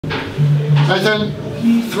Nathan,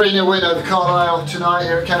 3-0 win over Carlisle tonight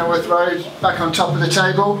here at Kenilworth Road, back on top of the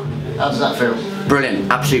table. How does that feel?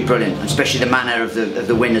 Brilliant, absolutely brilliant, especially the manner of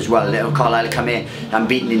the win as well. Little Carlisle come here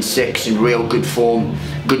unbeaten in 6, in real good form,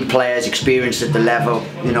 good players, experienced at the level,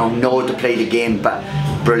 you know to play the game, but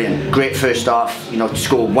brilliant. Great first half, you know, to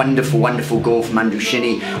score a wonderful goal from Andrew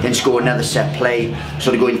Shinney, then score another set play,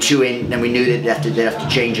 sort of going 2 in, then we knew that they'd have to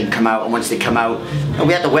change and come out, and once they come out, and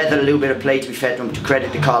we had to weather a little bit of play, to be fair to them, to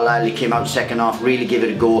credit to Carlisle. They came out second half, really give it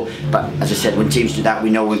a go, but as I said, when teams do that, we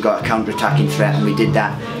know we've got a counter-attacking threat, and we did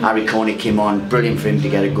that. Harry Coney came on, brilliant for him to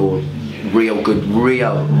get a goal. Real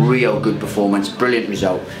good performance, brilliant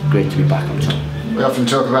result, great to be back on top. We often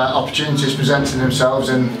talk about opportunities presenting themselves,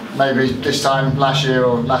 and maybe this time last year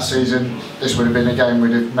or last season this would have been a game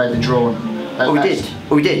we'd have maybe drawn.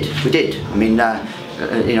 We did. I mean,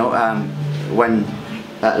 when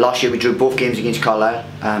last year we drew both games against Carlisle,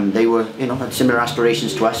 they were, had similar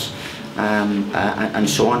aspirations to us. And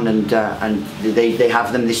so on, and they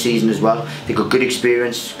have them this season as well. They've got good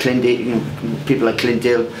experience. Clindale, people like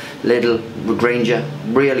Clindale, Liddell, Granger,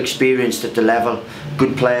 real experienced at the level.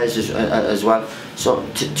 Good players as well. So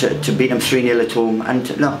to beat them 3-0 at home, and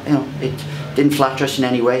it didn't flatter us in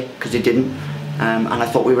any way, because it didn't. And I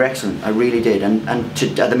thought we were excellent. I really did. And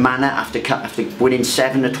the manner after winning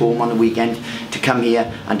 7 at home on the weekend, to come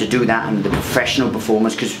here and to do that, and the professional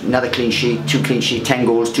performance, because another clean sheet, 2 clean sheets, 10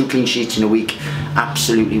 goals, 2 clean sheets in a week,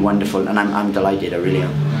 absolutely wonderful. And I'm delighted. I really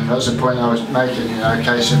am. And that's the point I was making.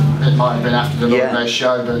 Okay, so it might have been after the Lord Day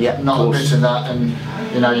show, but not a bit of that. And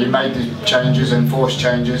you made the changes, enforced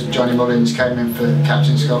changes. Johnny Mullins came in for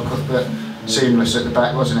captain Scott Cuthbert. Seamless at the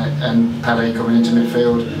back, wasn't it? And Pelly coming into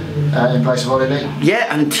midfield in place of Ollie. Yeah,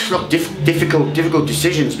 and look, difficult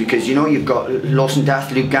decisions, because you've got Lawson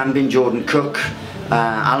Dath, Luke Gambin, Jordan Cook,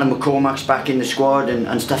 Alan McCormack's back in the squad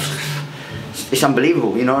and stuff. It's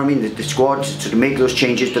unbelievable, you know what I mean? The squad to make those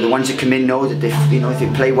changes, but the ones that come in know that if they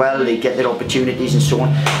play well, they get their opportunities and so on.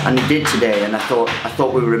 And they did today, and I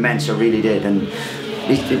thought we were immense. I really did. And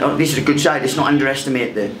this is a good side. Let's not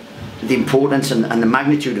underestimate the importance and the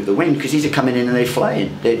magnitude of the win, because these are coming in and they're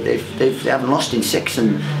flying. They haven't lost in 6,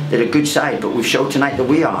 and they're a good side. But we've showed tonight that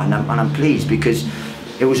we are, and I'm pleased, because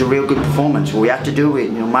it was a real good performance. What we had to do,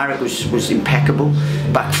 Marek was impeccable.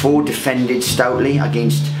 Back 4 defended stoutly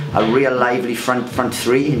against a real lively front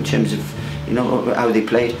 3 in terms of how they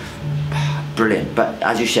played. Brilliant. But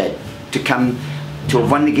as you said, to have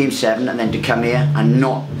won the game 7 and then to come here and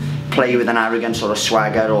not play with an arrogance or a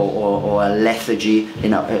swagger or a lethargy,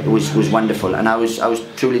 it was wonderful, and I was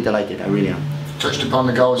truly delighted. I really am. Touched upon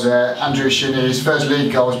the goals there. Andrew Shinney, his first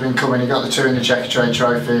league goal has been coming. He got the 2 in the Checkatrade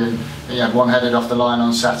Trophy, and he had 1 headed off the line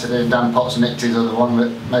on Saturday, and Dan Potts nicked his other one that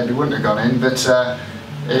maybe wouldn't have gone in, but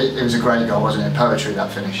it was a great goal, wasn't it? Poetry,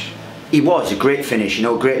 that finish. It was a great finish,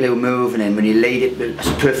 great little move, and then when he laid it, it's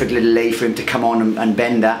a perfect little lay for him to come on and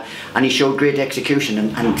bend that, and he showed great execution,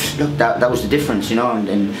 and look, that was the difference,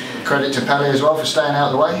 and credit to Pelly as well for staying out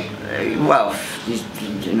of the way. Well, he's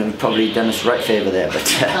probably done us right favour there,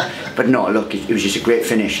 but no, look, it was just a great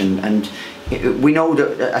finish, and we know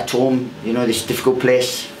that at home, this difficult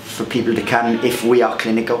place for people to come if we are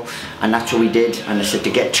clinical, and that's what we did. And I said,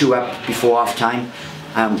 to get 2 up before half time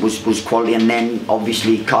was quality, and then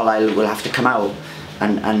obviously Carlisle will have to come out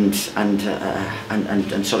and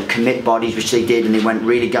sort of commit bodies, which they did, and they went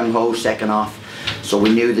really gung-ho second half. So we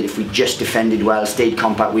knew that if we just defended well, stayed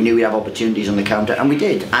compact, we knew we'd have opportunities on the counter, and we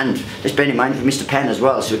did. And let's bear in mind, we missed a pen as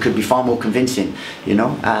well, so it could be far more convincing,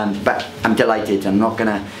 But I'm delighted. I'm not going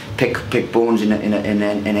to pick bones in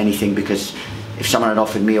anything, because if someone had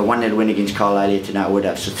offered me a 1-0 win against Carlisle here tonight, I would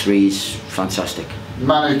have. So 3's fantastic. The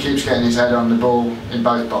man who keeps getting his head on the ball in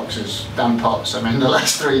both boxes, Dan Potts. I mean, the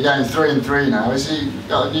last 3 games, 3 and 3 now. Has he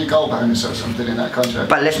got a new goal bonus or something in that contract?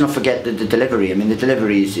 But let's not forget the delivery. I mean, the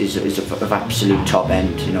delivery is of absolute top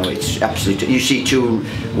end. It's absolute. You see 2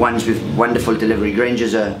 ones with wonderful delivery.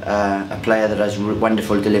 Granger's a player that has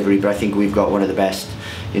wonderful delivery, but I think we've got one of the best.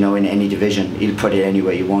 In any division, he'll put it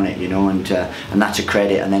anywhere you want it, and that's a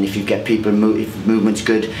credit. And then if you get people, if movement's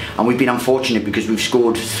good, and we've been unfortunate because we've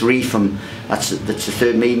scored 3 from. That's the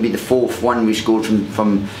 3rd, maybe the 4th one we scored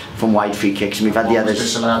from wide free kicks, and we've had the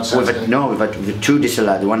others. We've had 2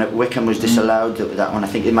 disallowed. The one at Wickham was disallowed. That one, I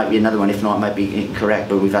think it might be another one. If not, it might be incorrect.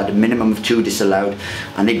 But we've had a minimum of 2 disallowed,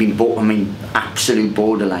 and they've been absolute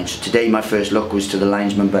borderline. So today, my first look was to the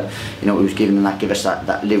linesman, but he was giving them give us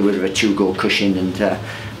that little bit of a 2-goal cushion, and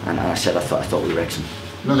I said I thought we were excellent.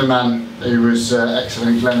 Another man who was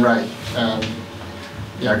excellent, Glenn Ray.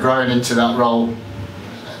 Growing into that role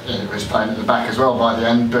he was playing at the back as well by the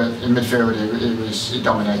end, but in midfield he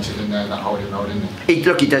dominated in there, that holding role, didn't he?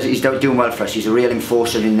 Look, he's doing well for us. He's a real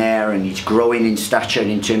enforcer in there, and he's growing in stature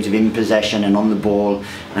in terms of in possession and on the ball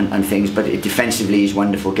and things, but defensively he's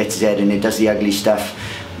wonderful, gets his head in it, does the ugly stuff,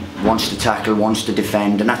 wants to tackle, wants to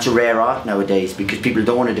defend, and that's a rare art nowadays because people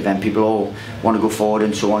don't want to defend, people all want to go forward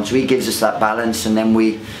and so on, so he gives us that balance, and then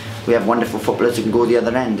we have wonderful footballers who can go the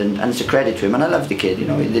other end, and it's a credit to him, and I love the kid, you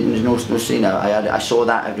know, there's no sin. I saw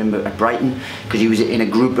that, I remember at Brighton, because he was in a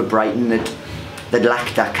group at Brighton that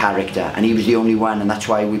lacked that character, and he was the only one, and that's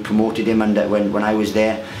why we promoted him when I was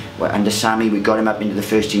there. Under Sammy, we got him up into the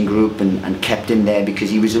first team group and kept him there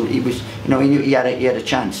because he was you know, he knew he had a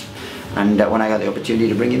chance. And when I got the opportunity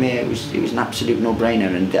to bring him here, it was an absolute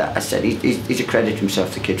no-brainer. And I said he's a credit to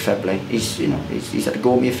himself, the kid, fair play. He's had to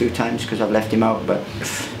go with me a few times because I've left him out, but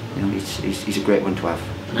you know, he's a great one to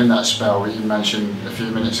have. And in that spell you mentioned a few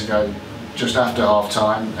minutes ago, just after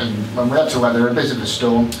half-time, and when we had to weather a bit of a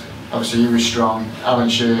storm, obviously you were strong, Alan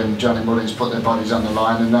Shearer and Johnny Mullins put their bodies on the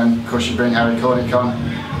line, and then of course you bring Harry Cornick on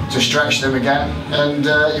to stretch them again, and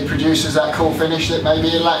he produces that cool finish that maybe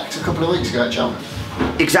he lacked a couple of weeks ago at Cheltenham.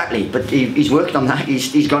 Exactly, but he's worked on that.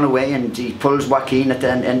 He's gone away and he pulls Joaquin at the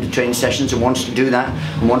end of training sessions and wants to do that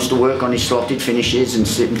and wants to work on his slotted finishes and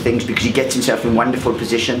certain things because he gets himself in wonderful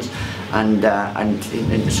positions, and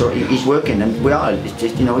so he's working, and we are. It's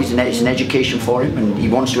just, you know, it's an education for him, and he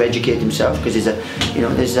wants to educate himself because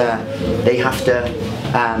they have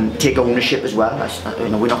to take ownership as well. You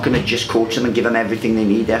know, we're not going to just coach them and give them everything they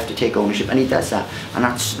need. They have to take ownership, and he does that, and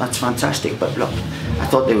that's fantastic. But look, I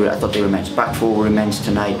thought they were immense. Back four were immense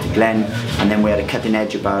tonight, Glenn, and then we had a cutting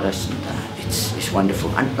edge about us. And, it's wonderful.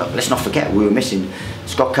 And look, let's not forget we were missing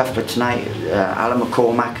Scott Cuthbert tonight, Alan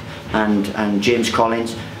McCormack, and James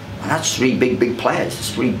Collins. And that's three big players.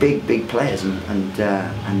 It's three big players,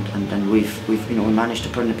 and we've you know, we managed to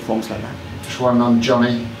put in a performance like that. Just one on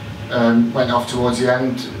Johnny. Went off towards the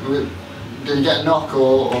end. Did he get a knock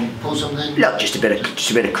or pull something? Look, just a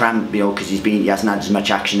bit of cramp, you know, because he hasn't had as much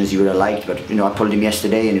action as he would have liked. But you know, I pulled him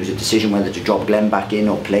yesterday, and it was a decision whether to drop Glenn back in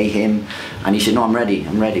or play him. And he said, "No, I'm ready,"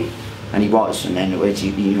 and he was. And then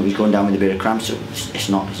he's going down with a bit of cramp, so it's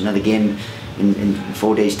another game in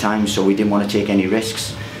 4 days' time. So we didn't want to take any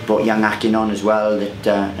risks. Brought young Akin on as well,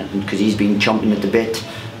 because he's been chomping at the bit.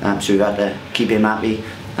 So we've had to keep him happy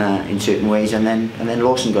in certain ways, and then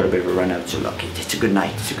Lawson got a bit of a run out. So look, it's a good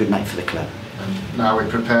night. It's a good night for the club. And now we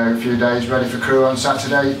prepare a few days, ready for Crewe on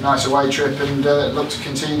Saturday. Nice away trip, and look to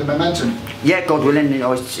continue the momentum. Yeah, God willing. You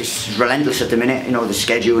know, it's relentless at the minute. You know, the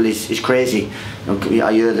schedule is crazy. You know,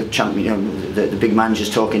 I hear the champion, you know, the big managers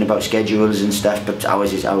talking about schedules and stuff, but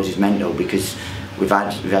ours is mental because we've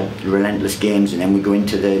had relentless games, and then we go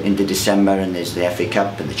into December, and there's the FA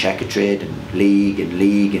Cup and the Checkatrade and league,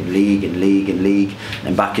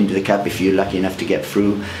 and back into the cup if you're lucky enough to get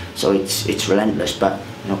through. So it's relentless, but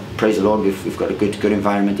you know, praise the Lord, we've got a good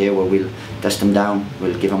environment here where we'll dust them down,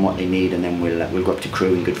 we'll give them what they need, and then we'll go up to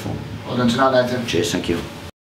Crewe in good form. Well done tonight, Nathan. Cheers, thank you.